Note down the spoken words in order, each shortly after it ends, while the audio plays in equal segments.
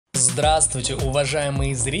Здравствуйте,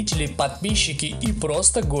 уважаемые зрители, подписчики и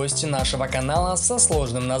просто гости нашего канала со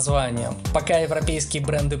сложным названием. Пока европейские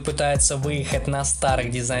бренды пытаются выехать на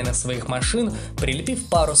старых дизайнах своих машин, прилепив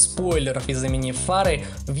пару спойлеров и заменив фары,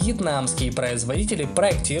 вьетнамские производители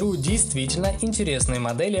проектируют действительно интересные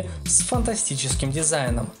модели с фантастическим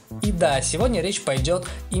дизайном. И да, сегодня речь пойдет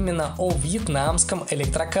именно о вьетнамском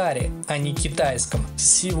электрокаре, а не китайском.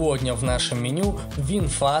 Сегодня в нашем меню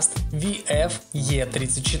VinFast VF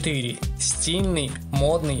E34. Стильный,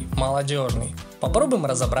 модный, молодежный. Попробуем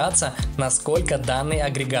разобраться, насколько данный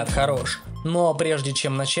агрегат хорош. Но прежде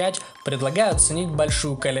чем начать, предлагаю оценить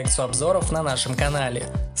большую коллекцию обзоров на нашем канале.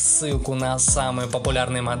 Ссылку на самые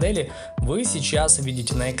популярные модели вы сейчас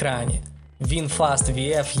видите на экране. VinFast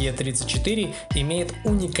VF E34 имеет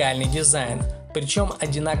уникальный дизайн, причем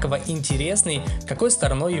одинаково интересный, какой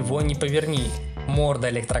стороной его ни поверни. Морда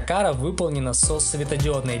электрокара выполнена со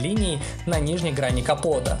светодиодной линией на нижней грани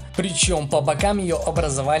капота, причем по бокам ее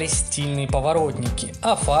образовались стильные поворотники,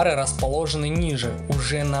 а фары расположены ниже,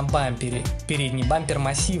 уже на бампере. Передний бампер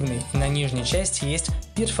массивный, на нижней части есть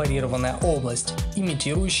перфорированная область,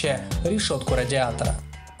 имитирующая решетку радиатора,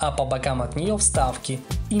 а по бокам от нее вставки,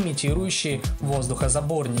 имитирующие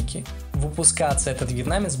воздухозаборники. Выпускаться этот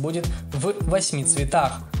вьетнамец будет в 8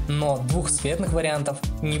 цветах, но двухцветных вариантов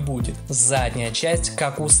не будет. Задняя часть,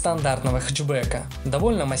 как у стандартного хэтчбека.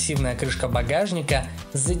 Довольно массивная крышка багажника,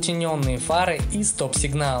 затененные фары и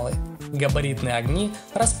стоп-сигналы. Габаритные огни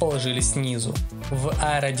расположились снизу. В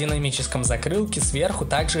аэродинамическом закрылке сверху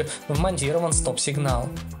также вмонтирован стоп-сигнал.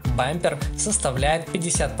 Бампер составляет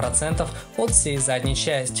 50% от всей задней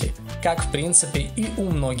части, как в принципе и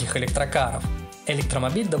у многих электрокаров.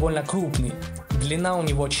 Электромобиль довольно крупный, длина у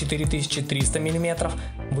него 4300 мм,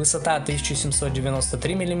 высота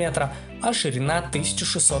 1793 мм, а ширина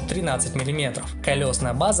 1613 мм.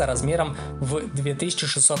 Колесная база размером в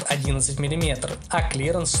 2611 мм, а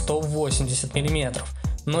клиренс 180 мм.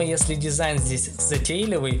 Но если дизайн здесь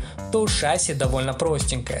затейливый, то шасси довольно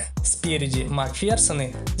простенькое. Спереди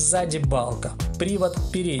Макферсоны, сзади балка, привод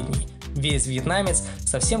передний. Весь вьетнамец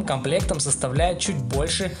со всем комплектом составляет чуть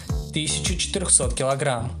больше 1400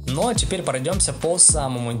 килограмм. Ну а теперь пройдемся по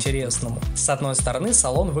самому интересному. С одной стороны,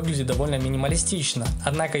 салон выглядит довольно минималистично,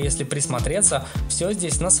 однако если присмотреться, все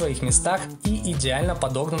здесь на своих местах и идеально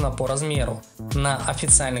подогнано по размеру. На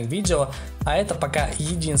официальных видео, а это пока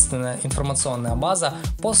единственная информационная база,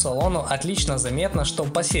 по салону отлично заметно, что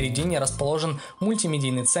посередине расположен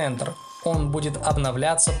мультимедийный центр. Он будет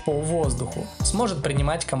обновляться по воздуху, сможет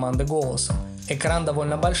принимать команды голосом. Экран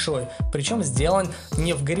довольно большой, причем сделан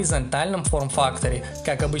не в горизонтальном форм-факторе,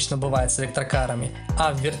 как обычно бывает с электрокарами,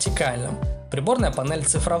 а в вертикальном. Приборная панель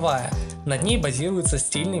цифровая, над ней базируется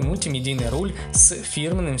стильный мультимедийный руль с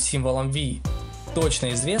фирменным символом V.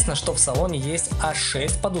 Точно известно, что в салоне есть аж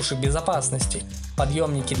 6 подушек безопасности.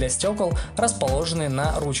 Подъемники для стекол расположены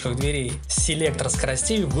на ручках дверей. Селектор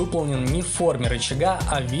скоростей выполнен не в форме рычага,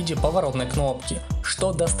 а в виде поворотной кнопки,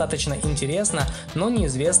 что достаточно интересно, но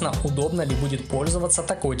неизвестно, удобно ли будет пользоваться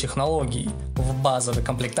такой технологией. В базовой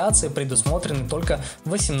комплектации предусмотрены только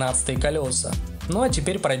 18-е колеса. Ну а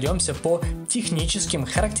теперь пройдемся по техническим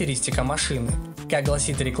характеристикам машины. Как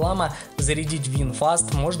гласит реклама, зарядить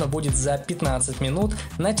VinFast можно будет за 15 минут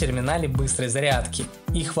на терминале быстрой зарядки,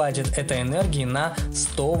 и хватит этой энергии на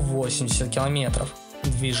 180 километров.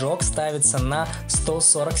 Движок ставится на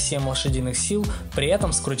 147 лошадиных сил, при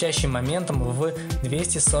этом с крутящим моментом в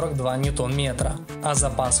 242 ньютон-метра, а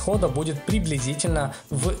запас хода будет приблизительно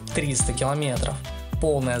в 300 километров.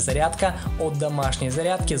 Полная зарядка от домашней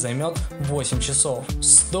зарядки займет 8 часов.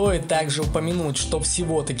 Стоит также упомянуть, что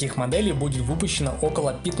всего таких моделей будет выпущено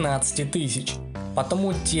около 15 тысяч.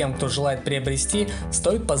 Потому тем, кто желает приобрести,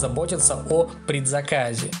 стоит позаботиться о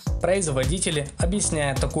предзаказе. Производители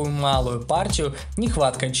объясняют такую малую партию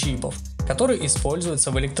нехваткой чипов, которые используются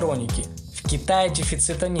в электронике. В Китае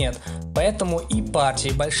дефицита нет, поэтому и партии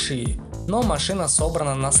большие. Но машина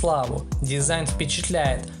собрана на славу, дизайн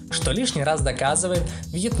впечатляет, что лишний раз доказывает,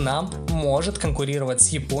 Вьетнам может конкурировать с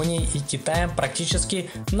Японией и Китаем практически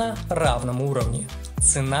на равном уровне.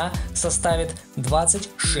 Цена составит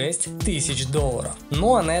 26 тысяч долларов.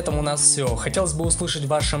 Ну а на этом у нас все. Хотелось бы услышать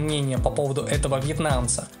ваше мнение по поводу этого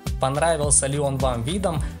вьетнамца. Понравился ли он вам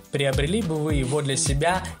видом, приобрели бы вы его для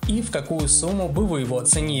себя и в какую сумму бы вы его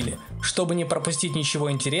оценили. Чтобы не пропустить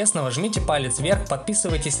ничего интересного, жмите палец вверх,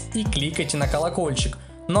 подписывайтесь и кликайте на колокольчик.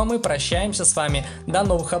 Ну а мы прощаемся с вами до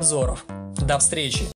новых обзоров. До встречи!